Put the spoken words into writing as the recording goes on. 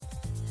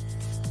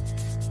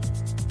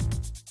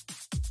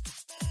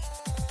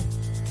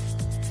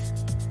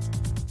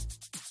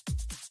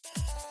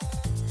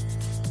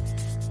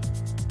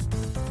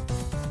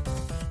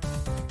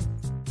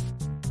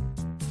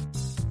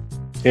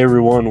Hey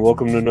everyone,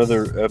 welcome to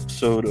another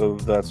episode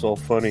of That's All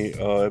Funny,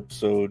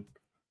 episode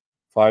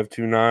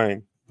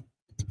 529.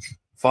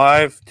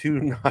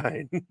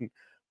 529.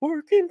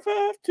 Working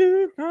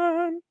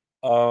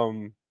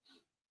 529.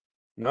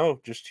 No,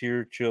 just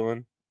here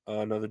chilling.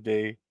 Another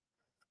day,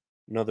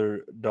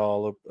 another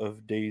dollop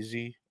of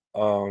Daisy.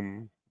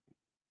 Um,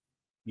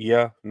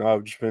 yeah, no,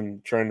 I've just been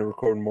trying to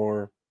record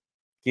more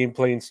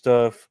gameplay and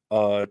stuff.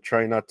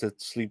 Trying not to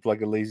sleep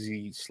like a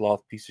lazy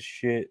sloth piece of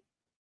shit.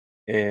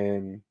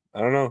 And I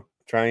don't know,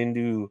 trying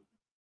to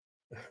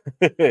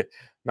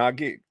not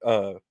get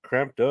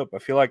cramped up. I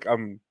feel like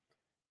I'm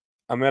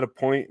at a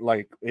point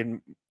like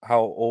in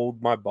how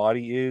old my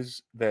body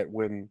is that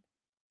when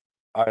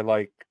I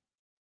like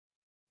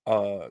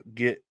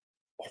get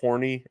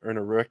horny or an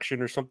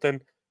erection or something,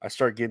 I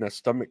start getting a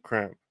stomach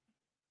cramp.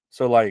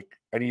 So like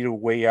I need to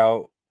weigh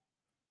out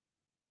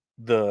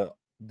the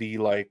the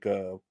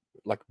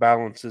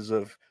balances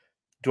of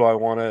do I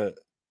want to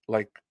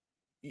like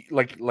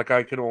like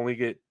I can only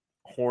get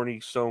horny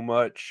so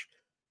much,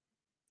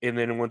 and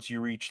then once you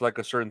reach like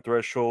a certain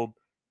threshold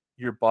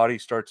your body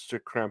starts to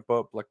cramp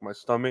up like my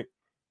stomach,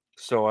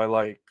 so I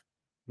like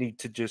need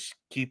to just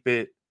keep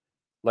it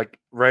like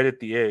right at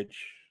the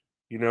edge,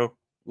 you know,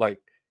 like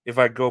if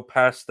I go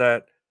past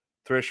that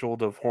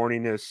threshold of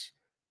horniness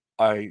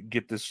I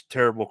get this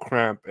terrible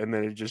cramp and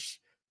then it just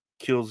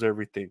kills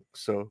everything.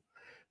 So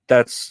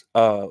that's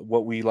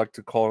what we like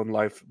to call in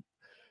life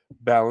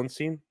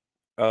balancing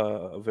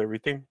of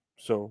everything.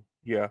 So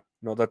yeah,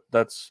 no,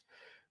 that's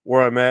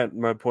where I'm at,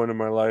 my point in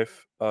my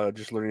life.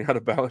 Just learning how to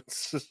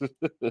balance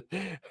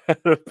how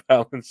to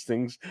balance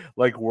things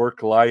like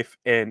work life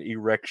and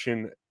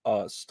erection,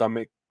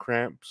 stomach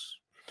cramps.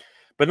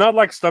 But not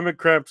like stomach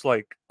cramps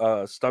like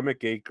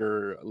stomach ache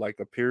or like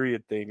a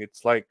period thing.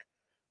 It's like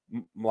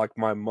like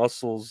my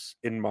muscles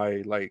in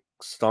my like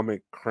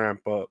stomach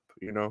cramp up,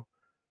 you know?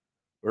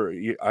 Or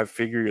I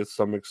figure your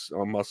stomach's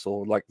a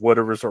muscle, like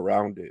whatever's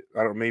around it.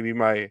 I don't, maybe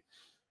my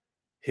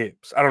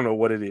hips. I don't know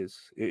what it is.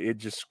 It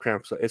just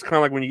cramps up. It's kind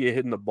of like when you get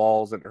hit in the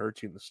balls and it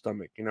hurts you in the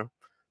stomach, you know?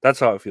 That's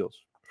how it feels.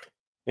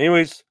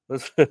 Anyways,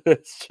 let's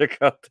check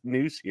out the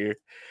news here.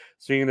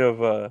 Speaking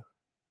of I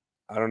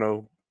don't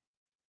know,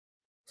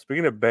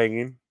 speaking of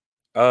banging,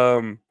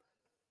 um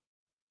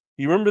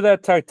you remember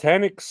that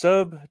Titanic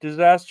sub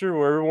disaster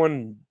where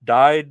everyone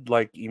died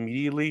like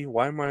immediately?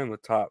 Why am I on the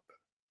top?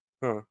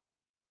 Huh.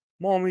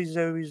 Mommy's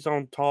always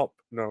on top.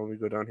 No, let me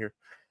go down here.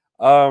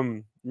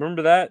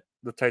 Remember that?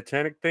 The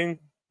Titanic thing?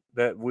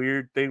 That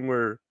weird thing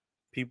where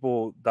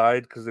people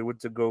died because they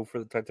went to go for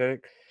the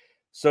Titanic.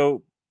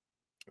 So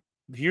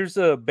here's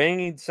a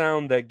banging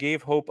sound that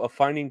gave hope of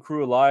finding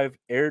crew alive,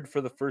 aired for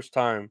the first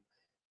time.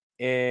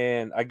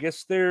 And I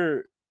guess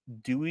they're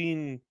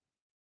doing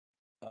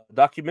a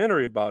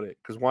documentary about it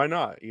because why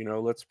not? You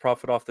know, let's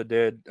profit off the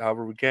dead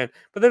however we can.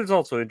 But then it's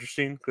also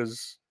interesting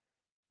because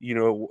you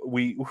know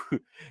we,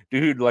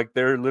 dude, like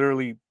they're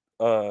literally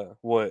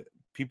what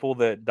people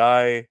that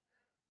die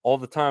all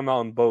the time out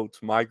on boats,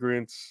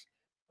 migrants,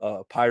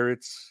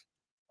 pirates,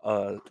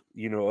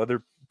 you know,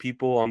 other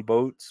people on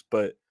boats.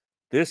 But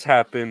this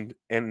happened,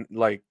 and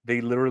like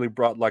they literally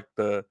brought like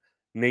the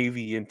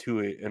navy into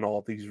it and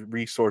all these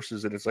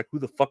resources, and it's like who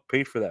the fuck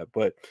paid for that?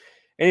 But,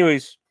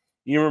 anyways,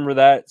 you remember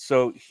that?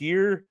 So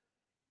here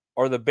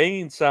are the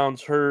banging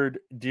sounds heard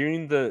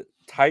during the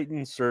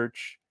Titan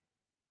search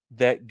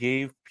that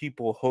gave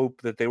people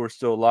hope that they were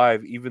still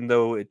alive, even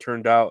though it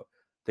turned out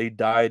they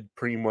died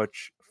pretty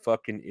much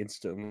fucking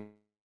instantly.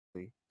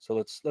 So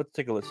let's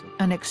take a listen.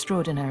 An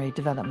extraordinary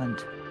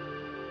development.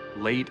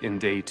 Late in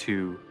day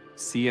 2,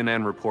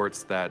 CNN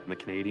reports that the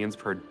Canadians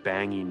heard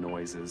banging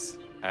noises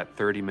at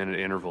 30-minute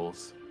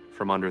intervals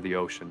from under the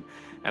ocean,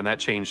 and that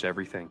changed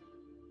everything.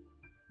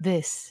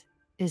 This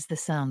is the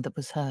sound that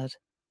was heard.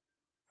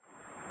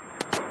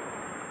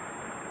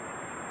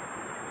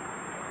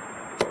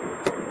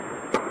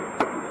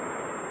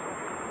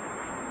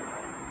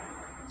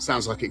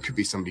 Sounds like it could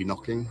be somebody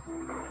knocking.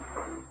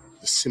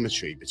 The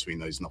symmetry between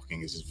those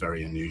knockings is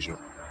very unusual.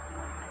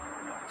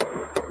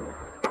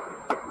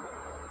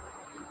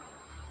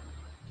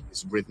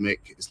 It's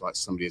rhythmic, it's like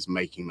somebody is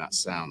making that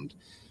sound.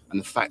 And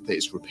the fact that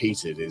it's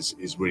repeated is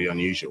really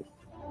unusual.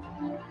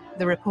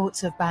 The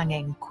reports of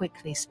banging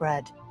quickly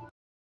spread.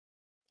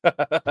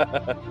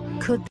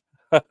 Could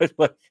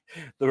Like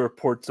the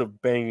reports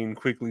of banging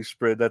quickly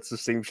spread. That's the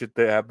same shit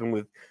that happened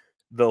with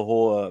the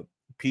whole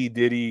P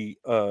Diddy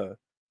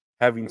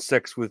having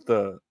sex with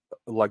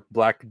like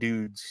black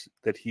dudes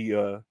that he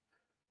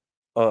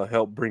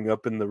helped bring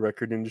up in the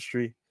record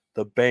industry.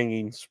 The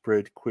banging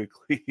spread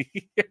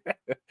quickly.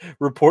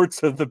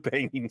 Reports of the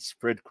banging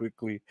spread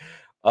quickly.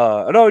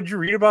 No, did you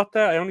read about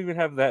that? I don't even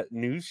have that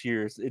news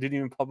here. It didn't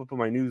even pop up on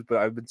my news, but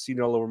I've been seeing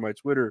it all over my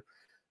Twitter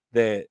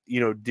that, you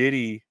know,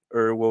 Diddy,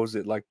 or what was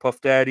it, like Puff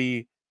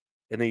Daddy,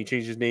 and then he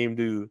changed his name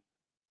to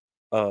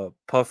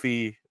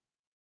Puffy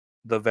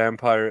the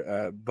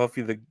vampire,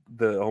 Buffy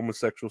the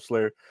homosexual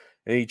slayer,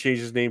 and he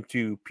changed his name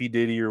to P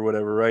Diddy or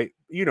whatever, right?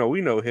 You know, we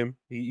know him.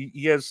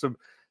 He has some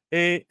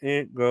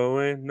ain't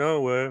going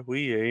nowhere.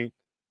 We ain't.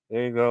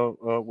 There you go.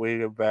 Oh, we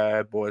the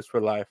bad boys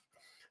for life.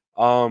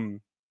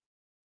 Um,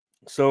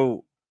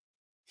 so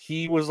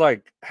he was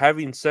like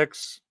having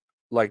sex,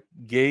 like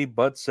gay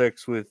butt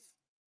sex with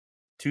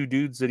two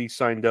dudes that he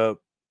signed up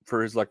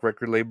for his like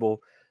record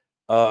label.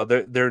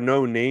 There are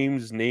no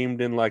names named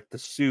in like the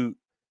suit,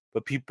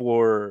 but people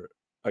are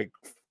like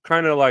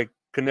kind of like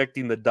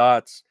connecting the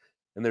dots,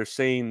 and they're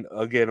saying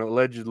again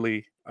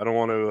allegedly. I don't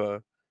want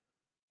to,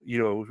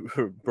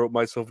 broke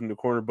myself in the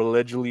corner, but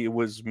allegedly it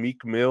was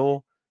Meek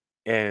Mill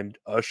and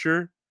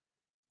Usher,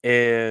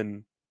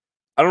 and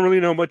I don't really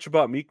know much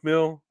about Meek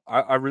Mill.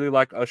 I really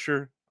like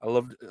Usher. I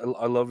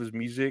love his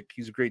music.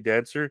 He's a great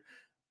dancer.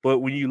 But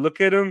when you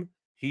look at him,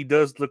 he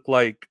does look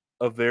like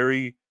a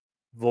very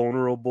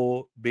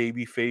vulnerable,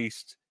 baby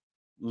faced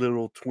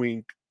little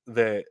twink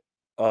that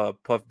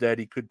Puff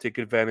Daddy could take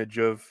advantage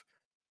of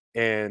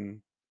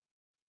and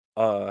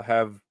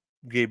have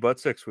gay butt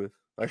sex with.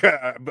 Like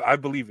I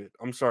believe it.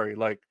 I'm sorry.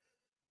 Like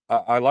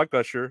I like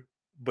Usher,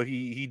 but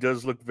he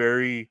does look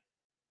very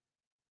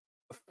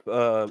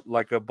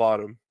like a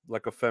bottom,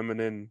 like a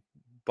feminine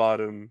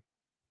bottom,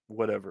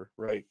 whatever,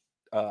 right?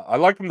 I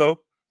like him though.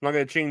 Not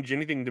gonna change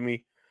anything to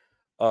me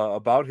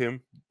about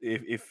him.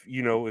 If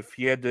you know, if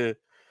he had to,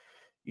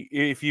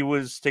 if he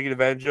was taken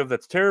advantage of,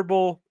 that's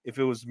terrible. If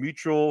it was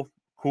mutual,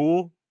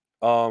 cool.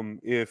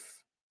 If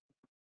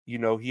you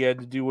know he had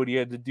to do what he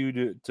had to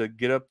do to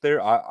get up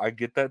there, I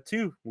get that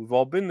too. We've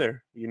all been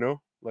there, you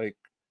know, like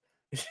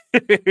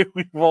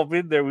we've all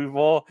been there. We've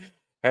all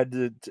had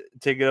to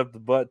take it up the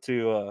butt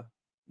to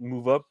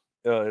move up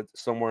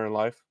somewhere in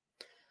life.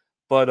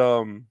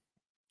 But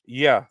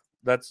yeah,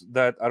 that's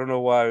that. I don't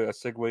know why I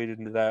segued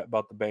into that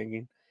about the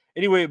banging.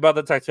 Anyway, about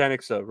the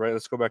Titanic stuff, right?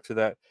 Let's go back to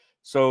that.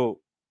 So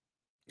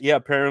yeah,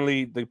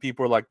 apparently the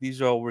people are like,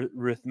 these are all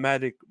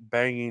rhythmic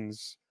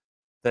bangings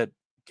that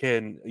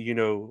can,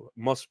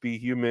 must be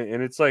human.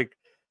 And it's like,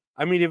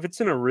 I mean, if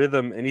it's in a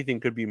rhythm, anything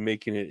could be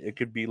making it. It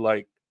could be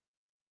like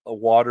a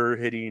water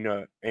hitting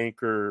a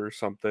anchor or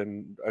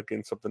something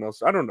against something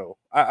else. I don't know.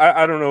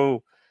 I don't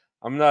know.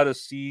 I'm not a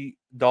sea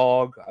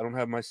dog. I don't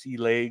have my sea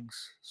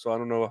legs, so I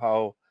don't know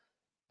how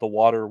the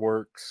water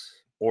works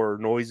or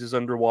noises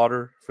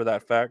underwater for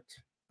that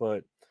fact.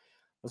 But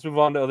let's move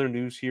on to other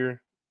news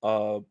here.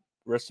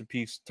 Rest in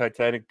peace,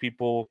 Titanic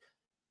people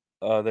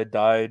that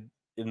died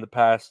in the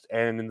past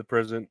and in the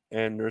present,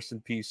 and rest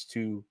in peace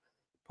to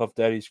Puff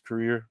Daddy's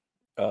career.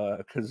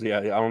 Because yeah,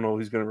 I don't know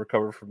if he's gonna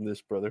recover from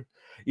this, brother.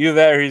 Either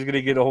that, or he's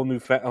gonna get a whole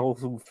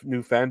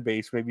new fan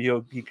base. Maybe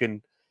he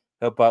can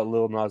help out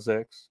Lil Nas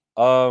X.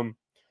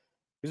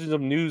 This is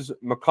some news.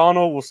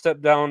 McConnell will step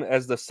down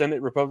as the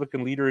Senate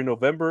Republican leader in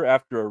November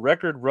after a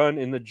record run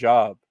in the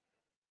job.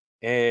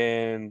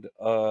 And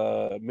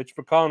Mitch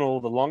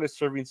McConnell, the longest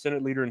serving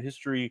Senate leader in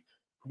history,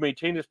 who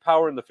maintained his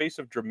power in the face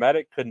of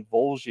dramatic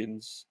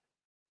convulsions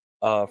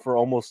for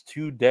almost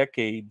 2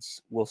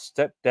 decades, will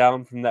step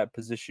down from that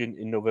position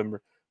in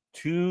November.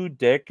 2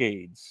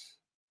 decades.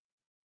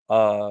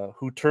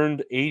 Who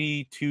turned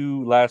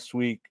 82 last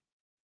week.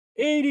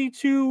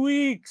 82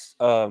 weeks.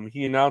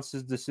 He announced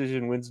his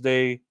decision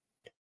Wednesday,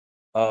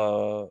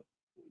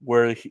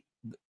 where he,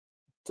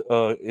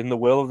 in the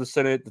well of the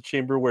Senate, the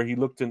chamber where he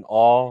looked in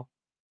awe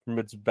from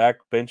its back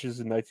benches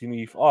in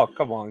 1980. Oh,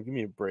 come on, give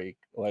me a break.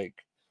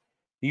 Like,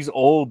 he's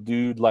old,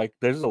 dude. Like,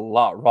 there's a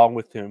lot wrong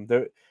with him.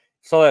 There,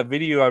 saw that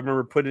video I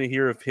remember putting it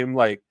here of him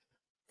like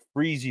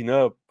freezing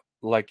up,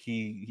 like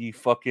he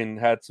fucking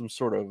had some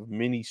sort of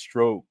mini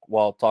stroke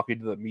while talking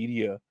to the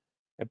media,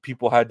 and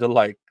people had to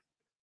like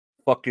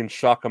fucking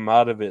shock him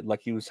out of it,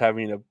 like he was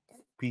having a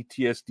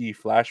PTSD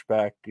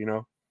flashback,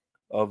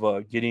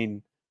 of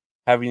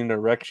having an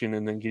erection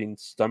and then getting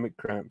stomach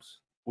cramps.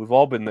 We've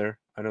all been there.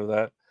 I know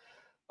that.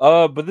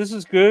 But this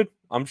is good.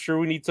 I'm sure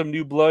we need some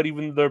new blood,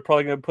 even though they're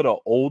probably gonna put an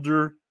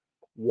older,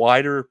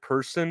 wider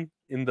person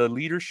in the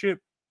leadership.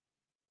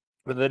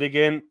 But then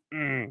again,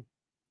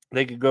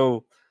 they could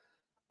go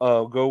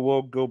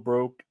woke, go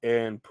broke,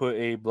 and put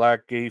a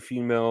black, gay,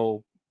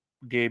 female,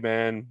 gay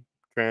man,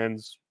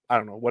 trans, I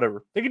don't know,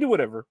 whatever. They can do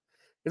whatever.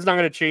 It's not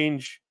gonna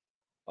change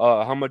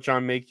how much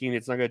I'm making.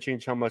 It's not gonna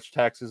change how much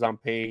taxes I'm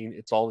paying.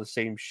 It's all the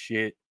same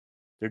shit.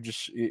 They're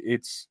just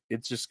it's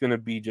just gonna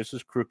be just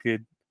as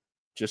crooked,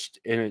 just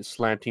in it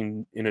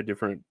slanting in a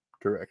different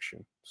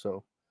direction.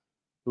 So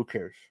who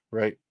cares,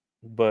 right?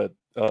 But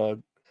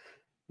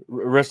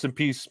rest in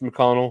peace,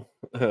 McConnell,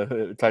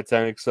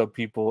 Titanic sub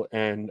people,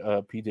 and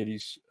P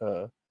Diddy's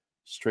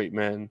straight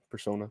man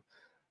persona.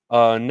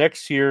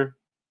 Next here,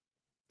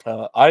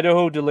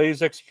 Idaho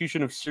delays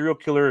execution of serial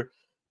killer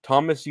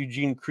Thomas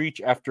Eugene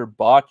Creech after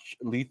botched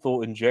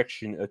lethal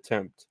injection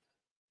attempt.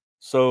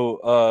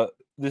 So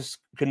this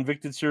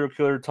convicted serial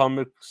killer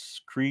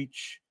Thomas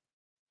Creech,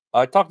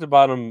 I talked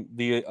about him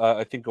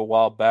I think a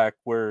while back,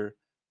 where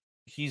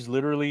he's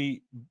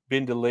literally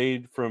been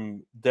delayed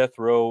from death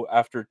row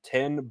after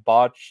 10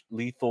 botched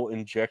lethal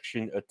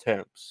injection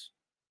attempts.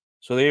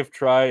 So they have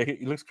tried.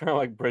 He looks kind of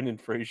like Brendan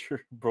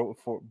Fraser, bro.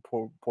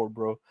 Poor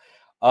bro.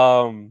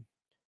 I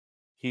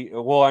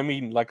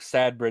mean, like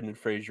sad Brendan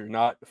Fraser,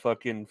 not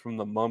fucking from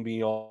the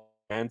Mummy, all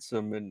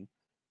handsome and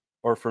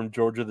or from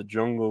Georgia the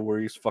Jungle, where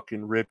he's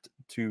fucking ripped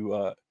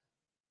to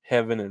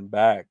heaven and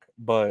back.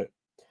 But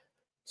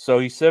so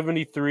he's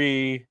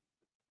 73.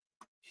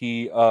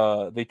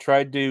 They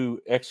tried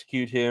to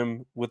execute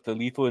him with the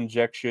lethal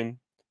injection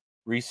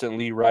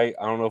recently, right?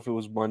 I don't know if it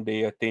was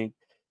Monday, I think.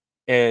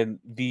 And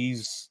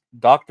these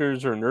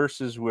doctors or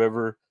nurses,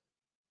 whoever,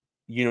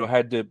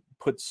 had to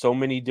put so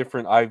many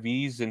different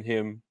IVs in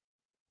him,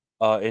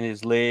 in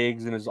his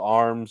legs and his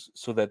arms,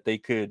 so that they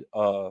could,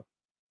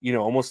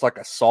 almost like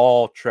a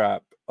saw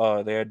trap.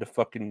 They had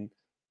to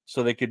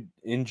so they could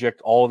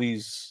inject all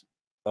these,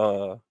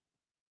 uh,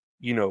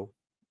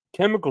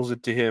 chemicals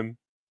into him,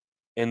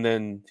 and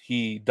then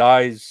he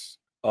dies,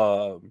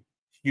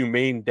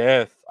 humane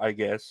death, I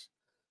guess,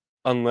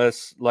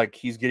 unless like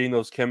he's getting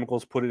those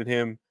chemicals put in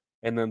him,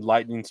 and then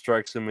lightning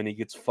strikes him and he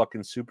gets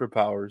fucking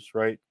superpowers,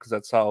 right?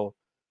 Because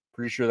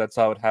pretty sure that's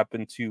how it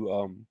happened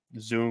to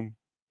Zoom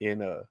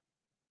in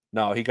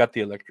No, he got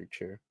the electric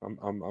chair.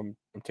 I'm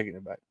taking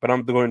it back, but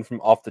I'm going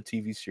from off the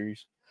TV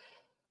series.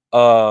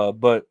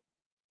 But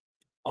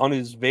on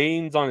his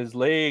veins on his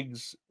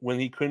legs, when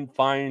he couldn't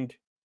find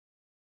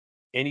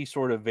any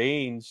sort of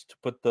veins to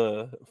put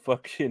the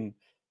fucking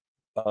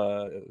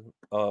uh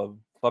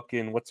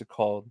fucking what's it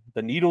called,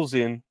 the needles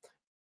in,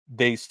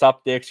 they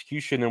stopped the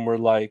execution and were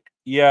like,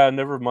 yeah,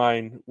 never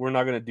mind, we're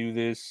not gonna do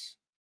this.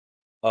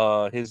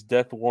 His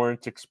death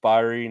warrant's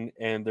expiring,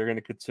 and they're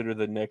gonna consider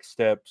the next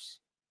steps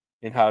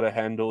in how to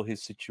handle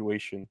his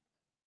situation.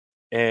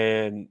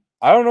 And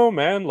I don't know,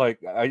 man. Like,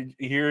 I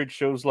hear it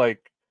shows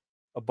like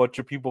a bunch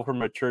of people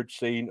from a church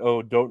saying,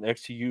 "Oh, don't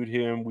execute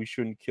him. We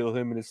shouldn't kill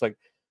him." And it's like,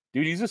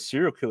 dude, he's a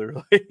serial killer.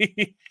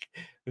 Like,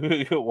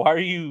 why are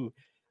you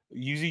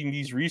using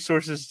these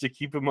resources to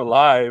keep him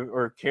alive,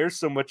 or care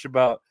so much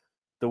about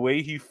the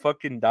way he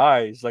fucking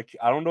dies? Like,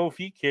 I don't know if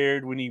he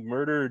cared when he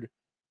murdered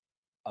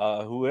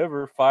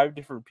whoever, 5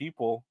 different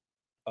people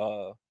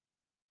uh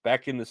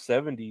back in the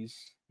 70s,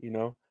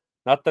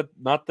 not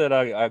that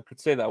I could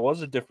say that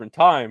was a different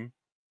time.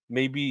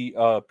 Maybe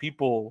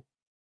people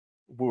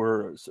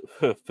were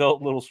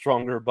felt a little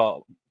stronger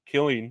about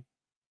killing.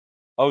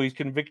 Oh, he's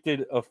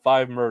convicted of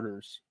 5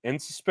 murders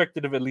and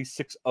suspected of at least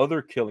 6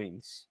 other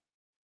killings.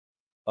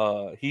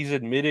 He's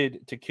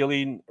admitted to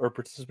killing or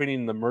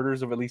participating in the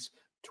murders of at least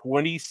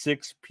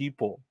 26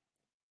 people.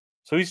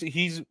 So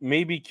he's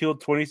maybe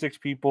killed 26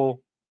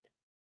 people,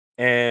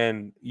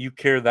 and you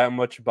care that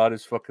much about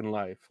his fucking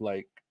life.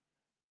 Like,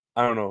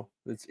 I don't know.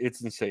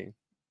 It's insane.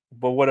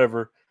 But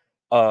whatever.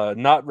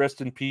 Not rest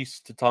in peace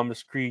to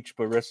Thomas Creech,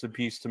 but rest in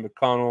peace to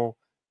McConnell,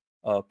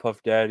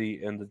 Puff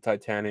Daddy, and the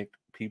Titanic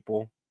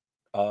people.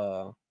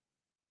 Let's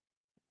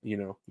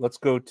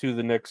go to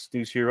the next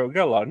news here. We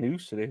got a lot of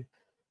news today.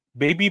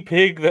 Baby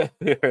pig that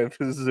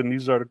this is a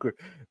news article.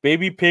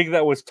 Baby pig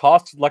that was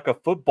tossed like a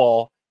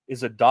football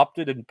is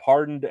adopted and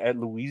pardoned at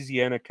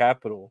Louisiana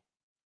Capitol.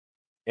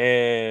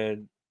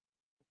 And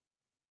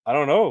I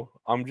don't know.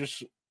 I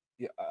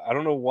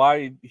don't know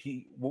why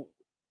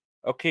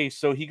okay,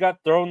 so he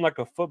got thrown like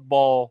a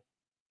football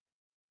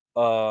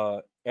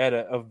at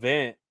an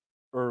event,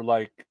 or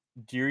like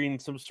during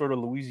some sort of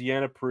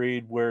Louisiana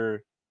parade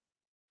where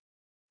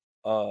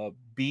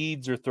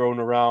beads are thrown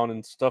around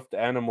and stuffed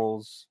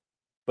animals,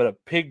 but a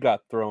pig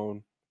got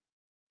thrown.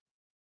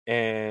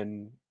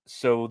 And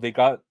so they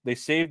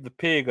saved the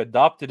pig,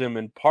 adopted him,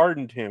 and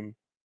pardoned him.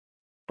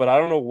 But I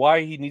don't know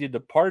why he needed to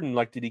pardon.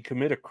 Like, did he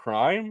commit a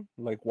crime?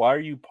 Like, why are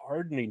you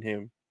pardoning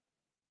him?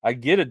 I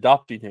get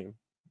adopting him,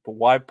 but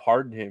why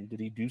pardon him?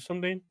 Did he do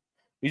something?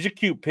 He's a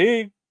cute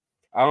pig.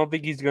 I don't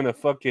think he's gonna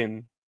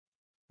fucking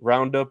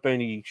round up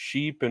any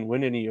sheep and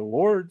win any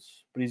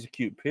awards, but he's a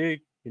cute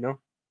pig,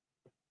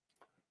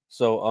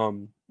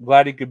 So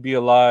glad he could be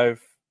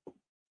alive.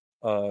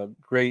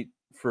 Great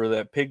for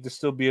that pig to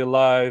still be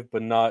alive,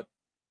 but not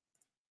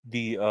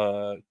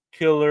the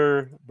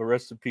killer. But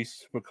rest in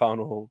peace,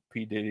 McConnell,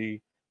 P.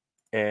 Diddy,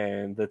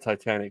 and the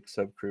Titanic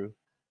subcrew.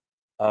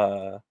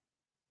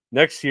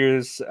 Next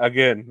year's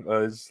again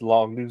is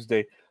long news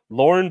day.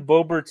 Lauren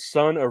Boebert's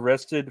son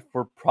arrested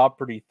for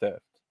property theft.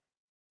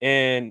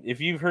 And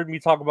if you've heard me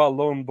talk about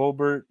Lauren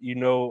Boebert,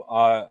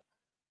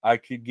 I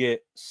could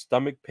get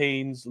stomach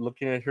pains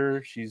looking at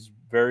her. She's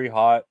very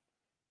hot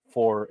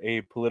for a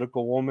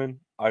political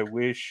woman. I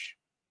wish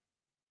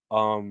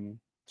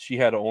she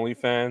had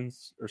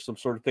OnlyFans or some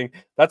sort of thing.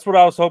 That's what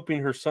I was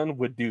hoping her son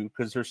would do,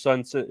 because her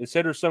son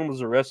said her son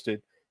was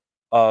arrested.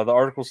 The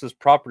article says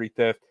property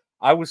theft.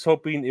 I was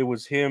hoping it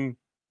was him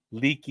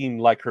leaking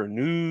like her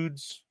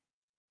nudes,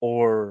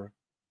 or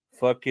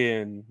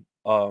fucking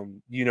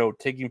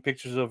taking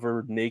pictures of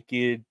her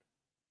naked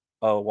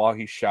while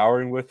he's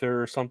showering with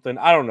her or something.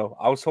 I don't know.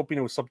 I was hoping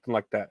it was something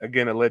like that.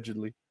 Again,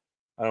 allegedly.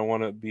 I don't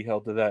want to be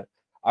held to that.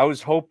 I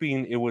was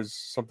hoping it was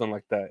something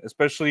like that,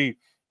 especially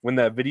when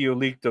that video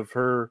leaked of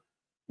her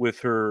with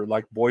her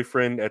like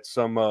boyfriend at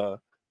some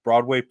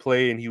Broadway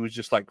play, and he was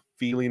just like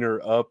feeling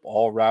her up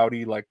all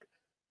rowdy, like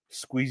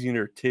squeezing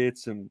her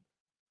tits and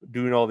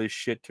doing all this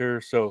shit to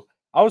her. So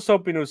I was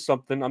hoping it was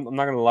something, I'm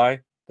not gonna lie,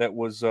 that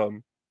was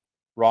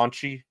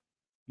raunchy,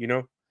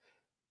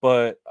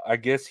 but I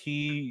guess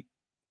he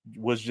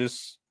was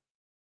just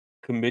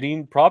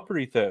committing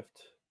property theft.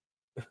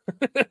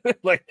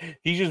 Like,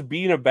 he's just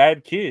being a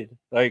bad kid.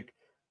 Like,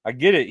 I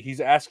get it.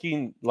 He's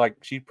asking, like,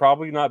 she's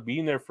probably not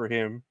being there for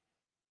him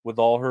with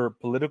all her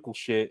political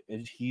shit,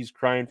 and he's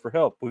crying for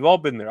help. We've all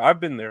been there. I've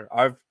been there.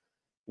 I've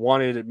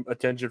wanted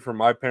attention from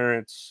my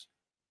parents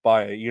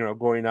by,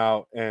 going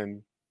out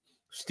and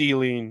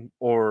stealing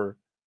or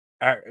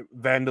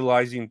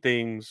vandalizing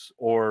things,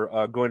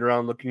 or going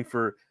around looking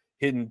for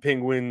hidden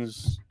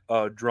penguins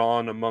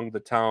drawn among the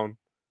town.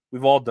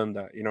 We've all done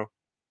that,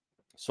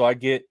 So I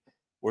get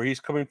where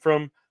he's coming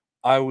from.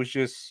 I was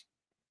just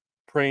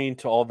praying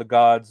to all the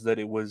gods that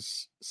it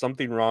was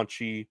something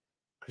raunchy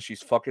because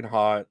she's fucking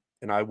hot,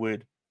 and I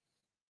would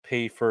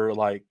pay for,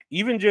 like,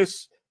 even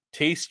just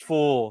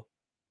tasteful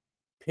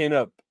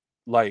pinup,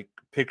 like,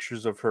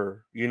 pictures of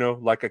her,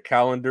 like a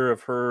calendar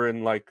of her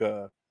in like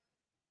a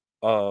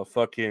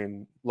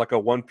fucking, like a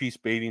One Piece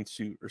bathing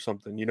suit or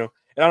something, and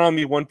I don't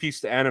mean One Piece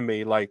the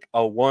anime, like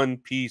a One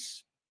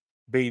Piece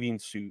bathing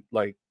suit,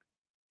 like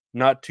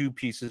not 2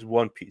 pieces,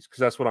 1 piece, because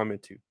that's what I'm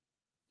into.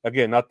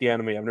 Again, not the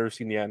anime. I've never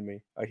seen the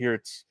anime. I hear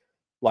it's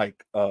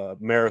like a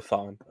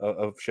marathon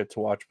of shit to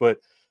watch. But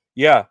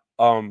yeah,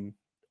 I'm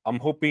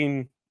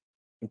hoping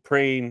and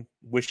praying,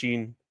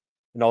 wishing,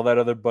 and all that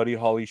other Buddy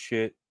Holly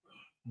shit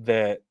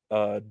that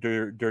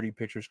dirty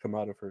pictures come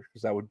out of her,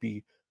 because that would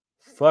be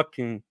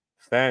fucking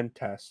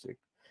fantastic.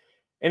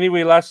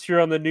 Anyway, last year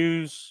on the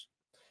news,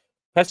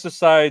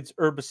 pesticides,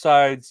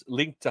 herbicides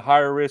linked to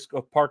higher risk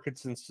of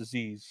Parkinson's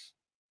disease.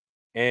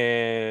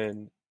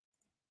 And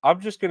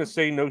I'm just gonna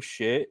say no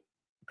shit,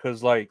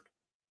 because, like,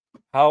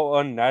 how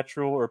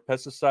unnatural are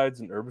pesticides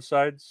and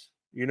herbicides?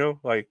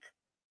 Like,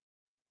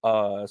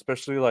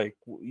 especially, like,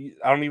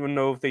 I don't even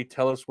know if they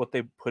tell us what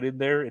they put in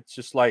there. It's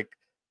just like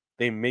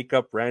they make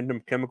up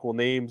random chemical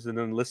names and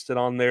then list it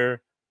on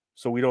there,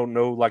 so we don't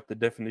know, like, the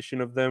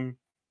definition of them,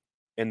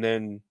 and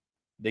then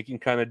they can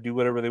kind of do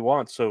whatever they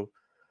want. So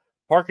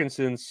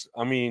Parkinson's,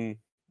 I mean,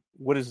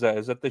 what is that?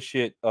 Is that the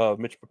shit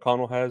Mitch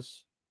McConnell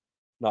has?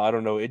 No, I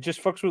don't know. It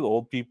just fucks with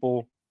old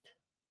people.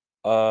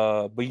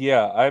 But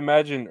yeah, I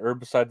imagine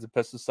herbicides and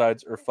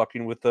pesticides are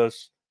fucking with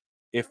us.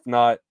 If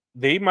not,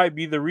 they might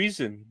be the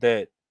reason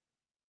that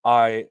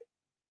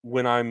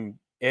when I'm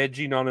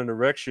edging on an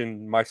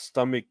erection, my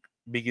stomach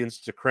begins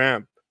to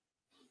cramp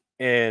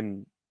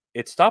and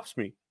it stops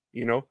me.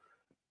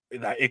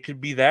 It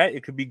could be that.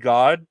 It could be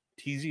God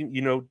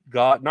teasing,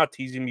 God not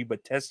teasing me,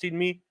 but testing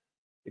me.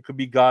 It could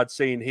be God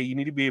saying, hey, you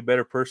need to be a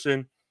better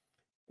person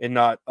and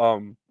not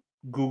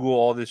Google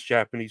all this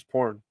Japanese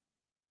porn.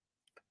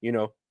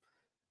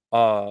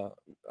 I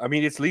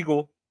mean, it's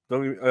legal.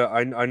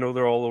 I know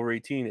they're all over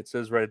 18. It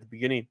says right at the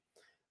beginning,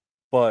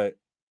 but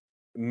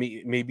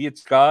maybe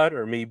it's God,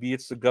 or maybe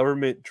it's the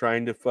government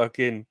trying to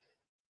fucking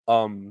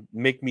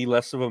make me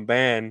less of a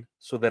man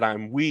so that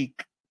I'm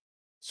weak,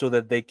 so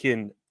that they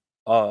can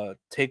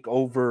take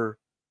over,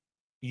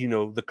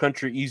 the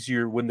country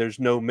easier when there's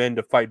no men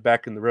to fight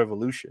back in the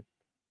revolution.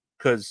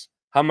 Because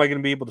how am I going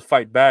to be able to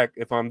fight back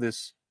if I'm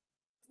this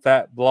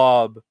fat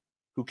blob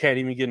who can't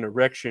even get an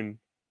erection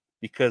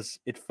because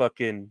it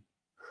fucking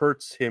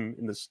hurts him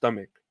in the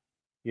stomach,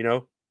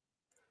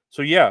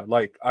 So yeah,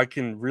 like, I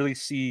can really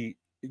see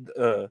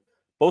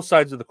both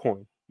sides of the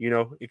coin.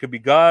 It could be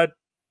God,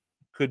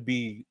 could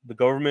be the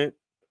government,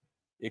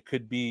 it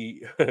could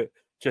be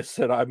just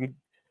that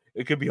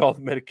it could be all the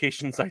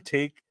medications I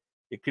take,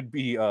 it could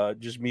be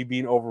just me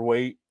being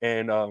overweight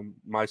and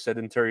my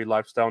sedentary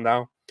lifestyle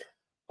now,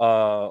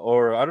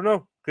 or I don't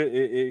know.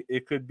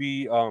 It could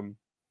be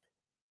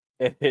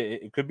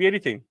it could be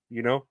anything,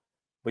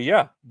 But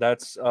yeah,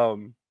 that's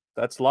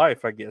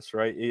life, I guess,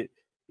 right? It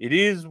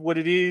is what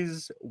it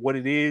is, what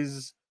it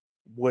is,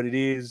 what it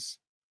is,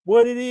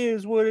 what it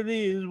is, what it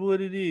is,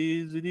 what it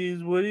is, it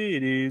is what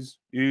it is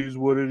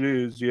what it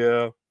is,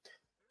 yeah.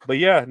 But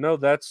yeah, no,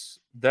 that's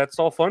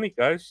all funny,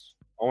 guys.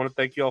 I want to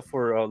thank you all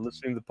for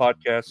listening to the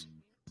podcast.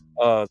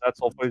 That's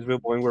All Funny is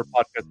available anywhere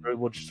podcasts are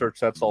available. Just search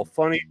That's All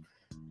Funny.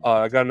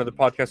 I got another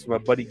podcast with my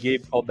buddy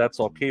Gabe called That's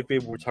All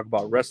Kayfabe, where we talk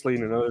about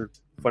wrestling and other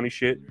funny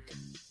shit.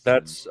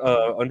 That's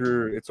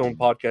under its own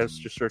podcast.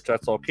 Just search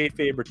That's All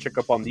Kayfabe, or check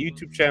up on the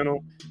YouTube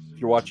channel. If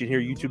you're watching here,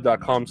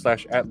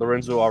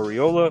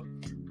 youtube.com/@LorenzoAriola. I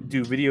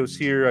do videos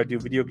here. I do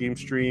video game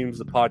streams,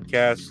 the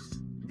podcast,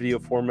 video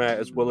format,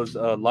 as well as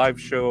a live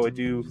show I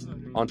do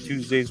on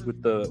Tuesdays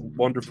with the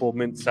wonderful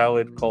mint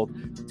salad called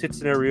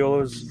Tits and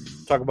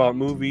Areolas. Talk about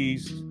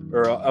movies,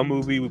 or a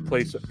movie. We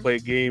play a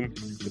game.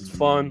 It's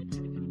fun.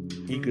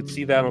 You could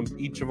see that on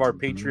each of our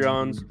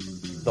Patreons,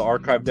 the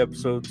archived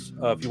episodes.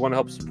 If you want to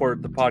help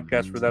support the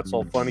podcast for That's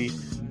All Funny,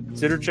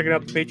 consider checking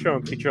out the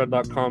Patreon,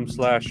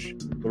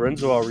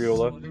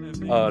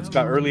 patreon.com/LorenzoAriola. It's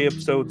got early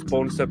episodes,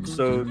 bonus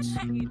episodes,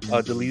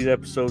 deleted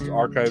episodes,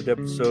 archived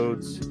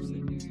episodes.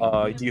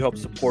 You help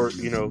support,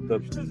 the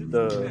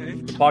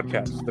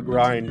podcast, the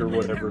grind, or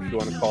whatever, if you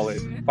want to call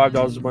it.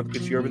 $5 a month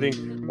gets you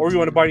everything. Or if you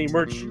want to buy any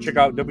merch, check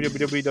out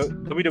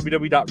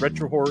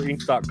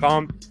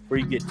www.retrohorrorinc.com, where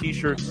you get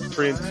t-shirts,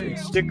 prints, and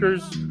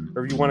stickers.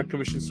 or if you want to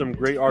commission some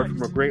great art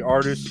from a great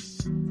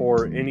artist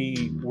for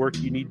any work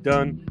you need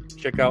done,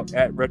 check out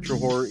at Retro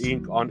Horror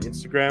Inc. on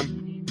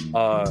Instagram.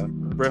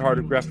 Bret Hart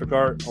of Graphic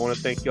Art. I want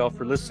to thank y'all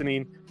for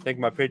listening. Thank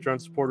my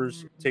Patreon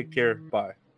supporters. Take care. Bye.